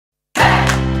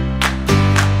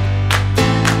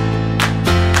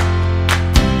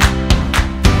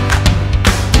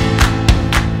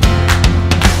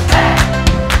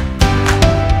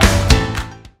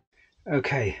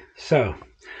Okay, so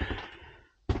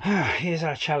here's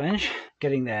our challenge,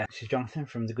 getting there. This is Jonathan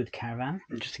from the Good Caravan.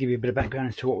 And just to give you a bit of background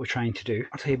as to what we're trying to do,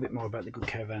 I'll tell you a bit more about the Good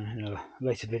Caravan in a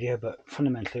later video, but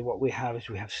fundamentally what we have is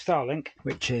we have Starlink,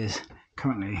 which is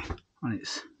currently on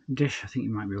its dish. I think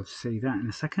you might be able to see that in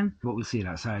a second, but we'll see it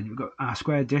outside. We've got our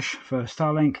square dish for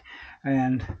Starlink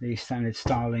and the standard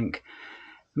Starlink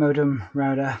modem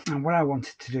router, and what I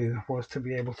wanted to do was to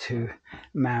be able to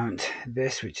mount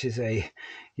this, which is a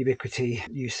Ubiquiti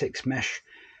U6 mesh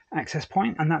access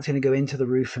point, and that's going to go into the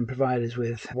roof and provide us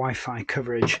with Wi-Fi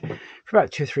coverage for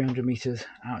about 200 or 300 meters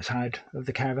outside of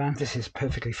the caravan. This is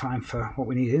perfectly fine for what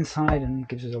we need inside and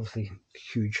gives us obviously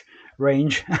huge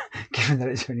range given that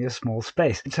it's only a small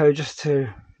space. So just to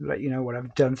let you know what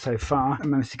I've done so far, I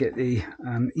managed to get the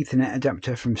Ethernet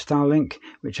adapter from Starlink,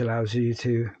 which allows you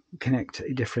to connect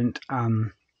a different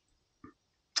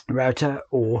router,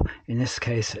 or in this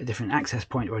case a different access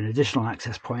point or an additional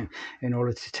access point, in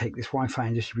order to take this Wi-Fi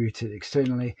and distribute it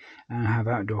externally and have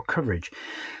outdoor coverage.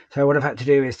 So what I've had to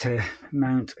do is to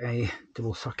mount a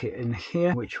double socket in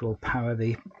here, which will power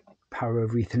the power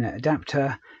over Ethernet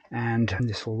adapter, and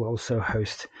this will also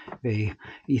host the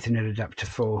Ethernet adapter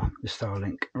for the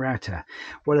Starlink router.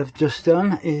 What I've just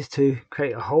done is to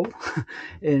create a hole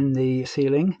in the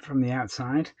ceiling from the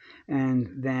outside, and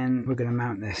then we're going to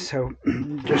mount this. So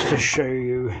just to show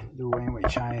you the way in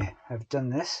which I have done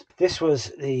this, this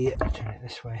was the, turn it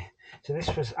this way, so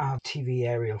this was our TV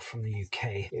aerial from the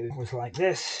UK. It was like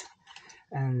this,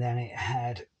 and then it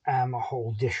had a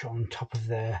whole dish on top of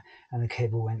there, and the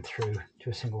cable went through to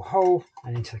a single hole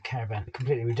and into the caravan.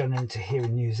 Completely redundant to here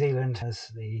in New Zealand, as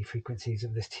the frequencies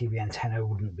of this TV antenna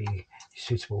wouldn't be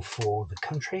suitable for the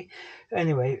country.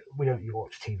 Anyway, we don't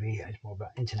watch TV, it's more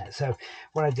about internet. So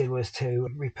what I did was to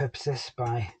repurpose this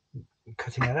by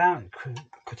cutting it out,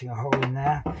 cutting a hole in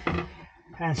there.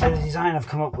 And so the design I've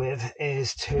come up with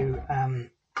is to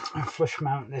flush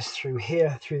mount this through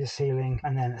here, through the ceiling,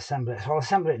 and then assemble it. So I'll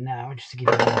assemble it now just to give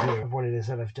you an idea of what it is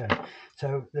that I've done.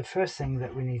 So the first thing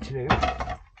that we need to do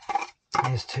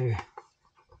is to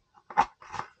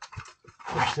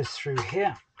push this through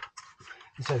here.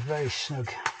 It's a very snug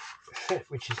fit,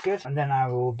 which is good. And then I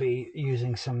will be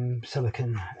using some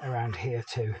silicone around here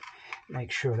to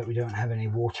make sure that we don't have any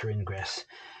water ingress.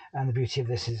 And the beauty of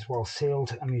this is well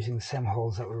sealed. I'm using the same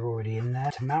holes that were already in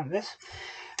there to mount this.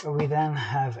 We then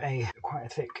have quite a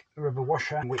thick rubber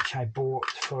washer, which I bought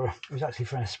for, it was actually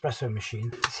for an espresso machine.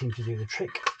 It seemed to do the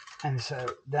trick, and so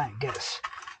that gets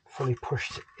fully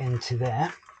pushed into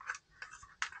there.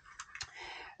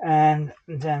 And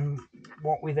then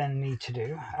what we then need to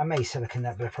do, I may silicone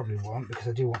that, but I probably won't, because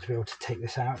I do want to be able to take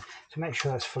this out to make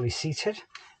sure that's fully seated.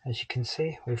 As you can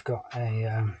see, we've got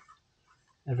a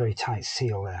very tight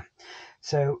seal there.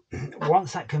 So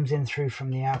once that comes in through from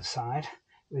the outside,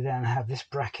 we then have this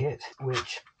bracket,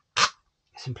 which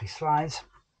simply slides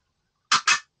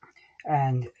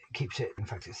and keeps it, in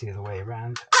fact it's the other way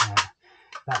around,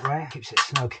 that way, keeps it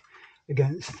snug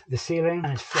against the ceiling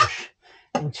and is flush.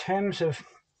 In terms of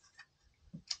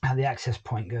how the access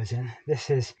point goes in, this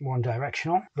is one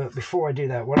directional, but before I do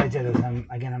that, what I did is,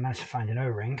 again, I managed to find an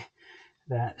O-ring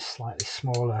that's slightly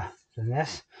smaller than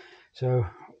this. So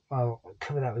I'll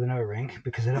cover that with an O-ring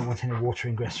because I don't want any water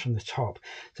ingress from the top.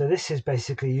 So this is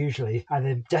basically usually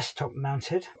either desktop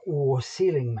mounted or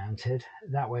ceiling mounted,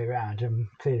 that way around. And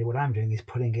clearly what I'm doing is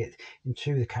putting it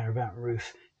into the caravan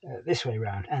roof this way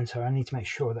around. And so I need to make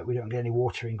sure that we don't get any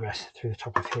water ingress through the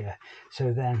top of here.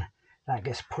 So then that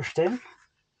gets pushed in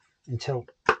until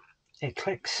it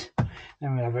clicks.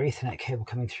 Then we have our Ethernet cable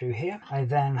coming through here. I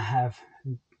then have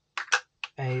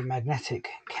a magnetic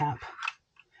cap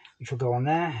which will go on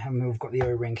there, and we've got the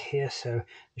O-ring here, so there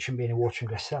shouldn't be any water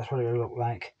ingress. So that's what it will look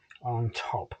like on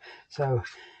top. So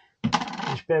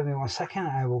just bear with me 1 second,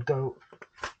 I will go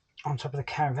on top of the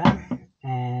caravan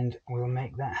and we'll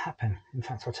make that happen. In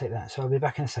fact, I'll take that, so I'll be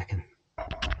back in a second.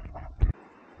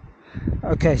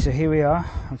 Okay, so here we are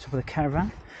on top of the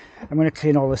caravan. I'm going to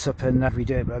clean all this up and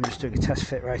redo it, but I'm just doing a test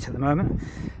fit right at the moment.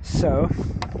 So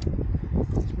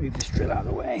let's move this drill out of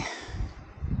the way.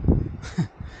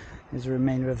 There's the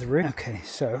remainder of the room. Okay,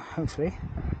 so hopefully,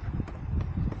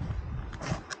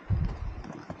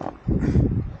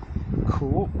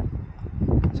 cool.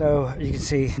 So as you can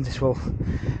see, this will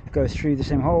go through the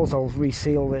same holes. I'll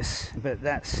reseal this, but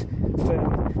that's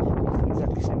firm.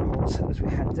 Exactly the same holes as we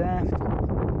had there.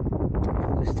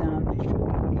 Pull this down, make sure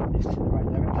that we get this to the right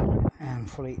direction, and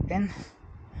fully in.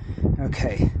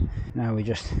 Okay, now we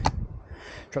just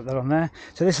drop that on there.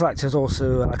 So this will act as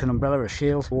also like an umbrella, a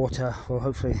shield. Water will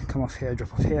hopefully come off here,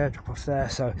 drop off there,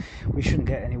 so we shouldn't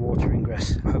get any water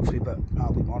ingress hopefully, but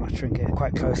I'll be monitoring it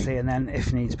quite closely, and then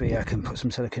if needs be I can put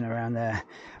some silicone around there.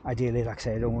 Ideally, like I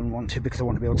say, I don't want to, because I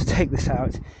want to be able to take this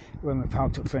out when we're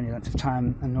parked up for any length of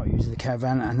time and not using the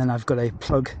caravan, and then I've got a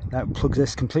plug that plugs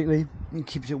this completely and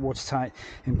keeps it watertight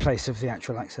in place of the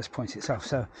actual access point itself.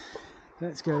 So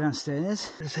let's go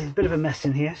downstairs. There's a bit of a mess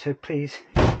in here, so please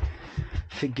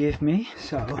forgive me.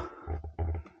 So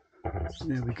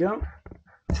there we go.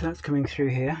 So that's coming through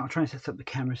here. I'll try and set up the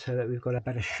camera so that we've got a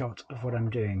better shot of what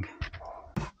I'm doing.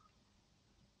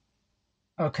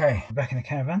 Okay, back in the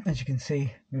caravan. As you can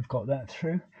see, we've got that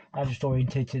through. I just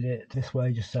orientated it this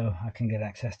way just so I can get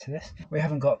access to this. We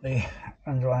haven't got the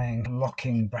underlying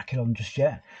locking bracket on just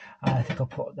yet. I think I'll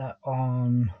put that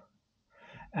on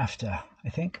after, I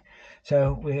think.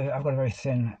 So I've got a very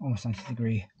thin, almost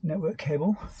 90-degree network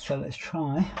cable. So let's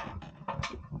try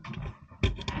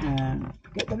and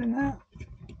get that in there,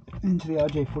 into the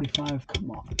RJ45.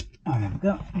 Come on. Oh, there we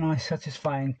go. Nice,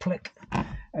 satisfying click.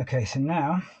 Okay, so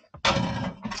now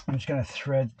I'm just going to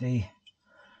thread the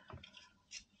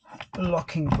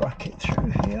locking bracket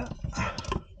through here.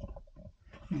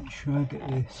 Make sure I get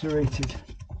the serrated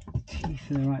teeth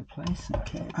in the right place.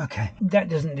 Okay, that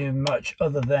doesn't do much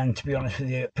other than, to be honest with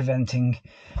you, preventing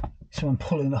someone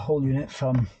pulling the whole unit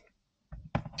from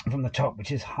the top,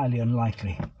 which is highly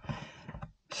unlikely.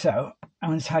 So I'm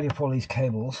going to tidy up all these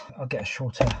cables. I'll get a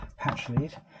shorter patch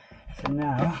lead. So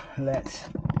now let's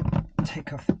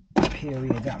take off the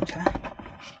PoE adapter.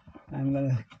 I'm going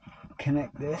to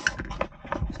connect this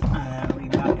and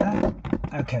remount that.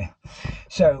 Okay,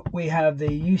 so we have the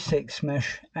U6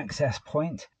 mesh access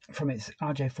point from its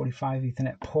RJ45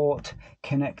 Ethernet port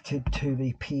connected to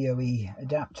the PoE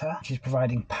adapter, which is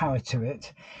providing power to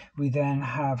it. We then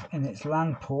have in its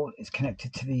LAN port, it's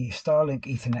connected to the Starlink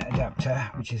Ethernet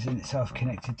adapter, which is in itself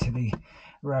connected to the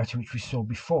router which we saw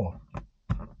before.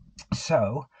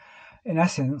 So in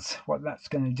essence, what that's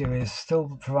going to do is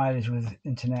still provide us with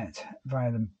internet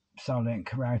via the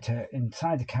Starlink router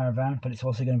inside the caravan, but it's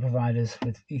also going to provide us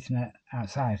with Ethernet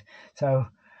outside. So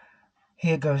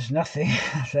here goes nothing.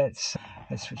 Let's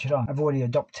switch it on. I've already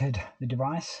adopted the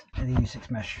device in the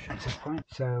U6 mesh access point,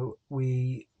 so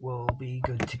we will be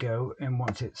good to go and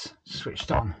once it's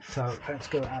switched on. So let's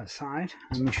go outside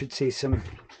and we should see some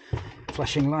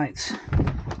flashing lights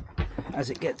as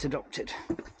it gets adopted.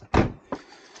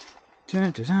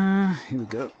 Da, da, da. Here we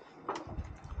go.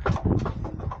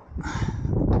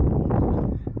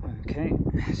 Okay,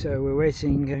 so we're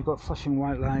waiting. We've got flashing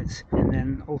white lights, and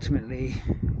then ultimately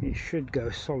it should go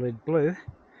solid blue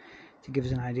to give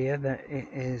us an idea that it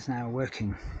is now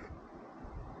working.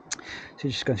 So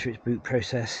just going through its boot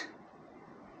process.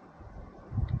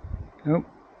 Oh,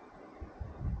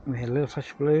 we had a little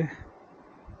flash of blue.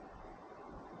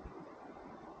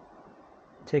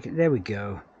 Take it. There we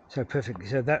go. So perfectly.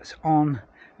 So that's on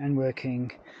and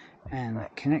working and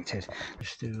connected.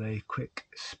 Just do a quick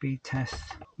speed test.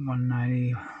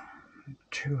 190,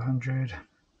 200.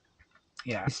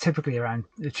 Yeah, it's typically around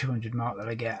the 200 mark that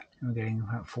I get. I'm getting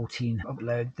about 14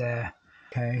 upload there.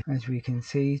 Okay, as we can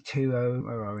see,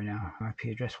 where are we now? IP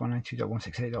address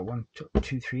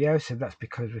 192.168.1230. So that's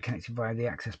because we're connected via the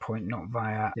access point, not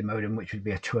via the modem, which would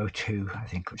be a 202, I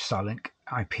think, Starlink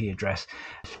IP address.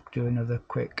 Let's do another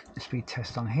quick speed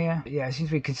test on here. Yeah, it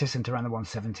seems to be consistent around the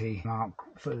 170 mark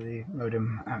for the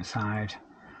modem outside,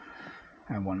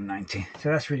 and 190. So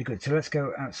that's really good. So let's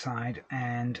go outside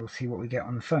and we'll see what we get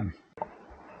on the phone.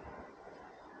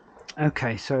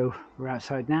 Okay, so we're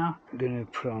outside now. I'm going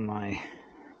to put on my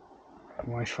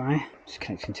Wi-Fi. It's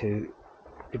connecting to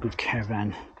the Good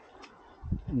Caravan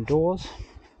indoors.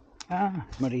 Ah,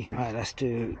 muddy. Right, let's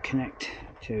do connect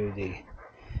to the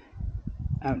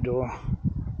outdoor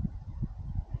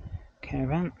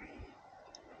caravan.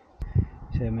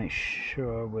 So make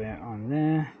sure we're on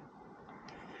there.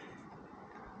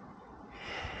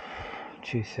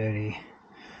 230.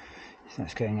 So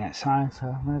that's going outside. So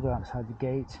I'm going to go outside the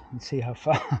gate and see how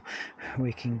far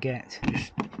we can get.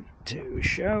 Just to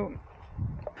show.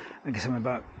 I guess I'm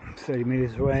about 30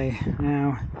 meters away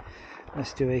now.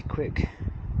 Let's do a quick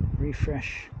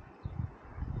refresh.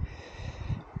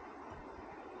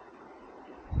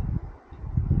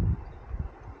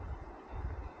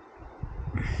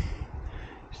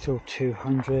 Still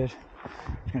 200.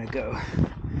 I'm going to go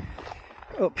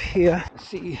up here,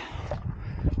 see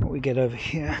what we get over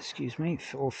here. Excuse me,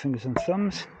 all fingers and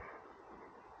thumbs.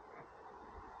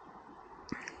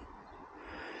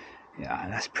 Yeah,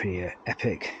 that's pretty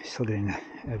epic. Still getting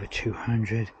over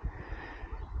 200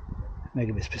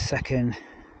 megabits per second.